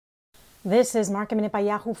This is Market Minute by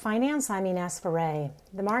Yahoo Finance. I'm Ines Ferre.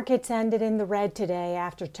 The markets ended in the red today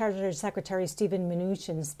after Treasury Secretary Steven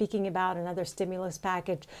Mnuchin, speaking about another stimulus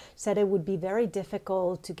package, said it would be very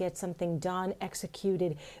difficult to get something done,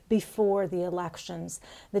 executed before the elections.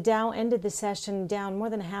 The Dow ended the session down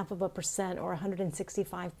more than 0.5% or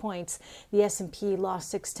 165 points. The S&P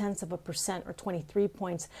lost 0.6% or 23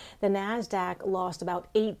 points. The Nasdaq lost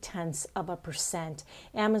about 0.8%.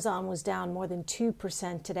 Amazon was down more than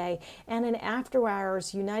 2% today. And in after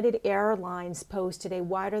hours, United Airlines posted a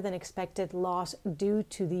wider than expected loss due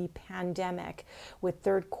to the pandemic, with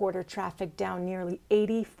third quarter traffic down nearly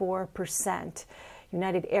 84%.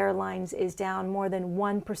 United Airlines is down more than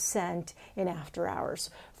 1% in after hours.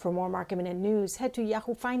 For more Market Minute news, head to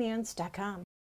yahoofinance.com.